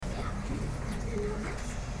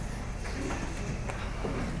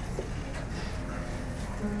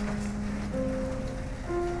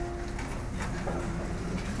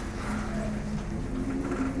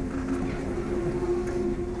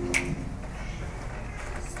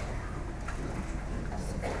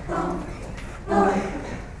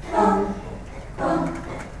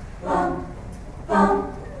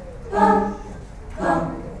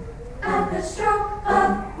At the stroke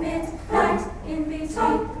of midnight, in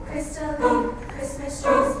between crystalline Christmas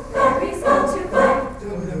trees, fairies come to play.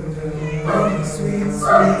 Sweet,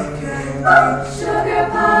 sweet candy. Sugar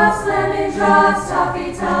pops, lemon drops,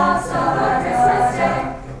 toffee tops of a Christmas day.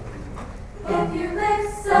 If you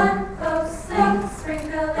listen closely,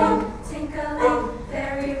 sprinkling, tinkling,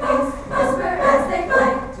 fairy wings whisper as they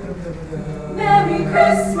play. Merry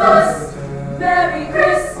Christmas, Merry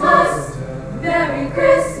Christmas, Merry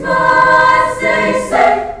Christmas, they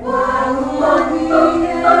say. While on the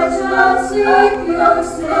edge of sleep you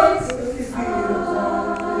sit.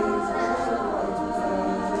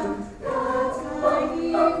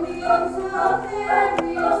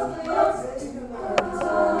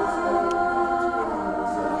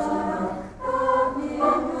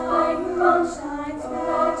 Shines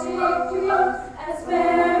magic dreams as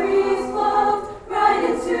fairies float right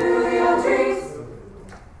into your dreams.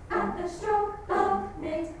 At the stroke of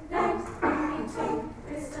midnight, in between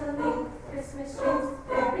crystalline Christmas dreams,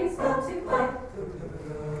 fairies come to play.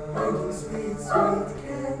 Sweet, sweet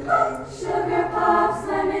candy. Sugar pops,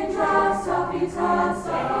 lemon drops, toffee tops,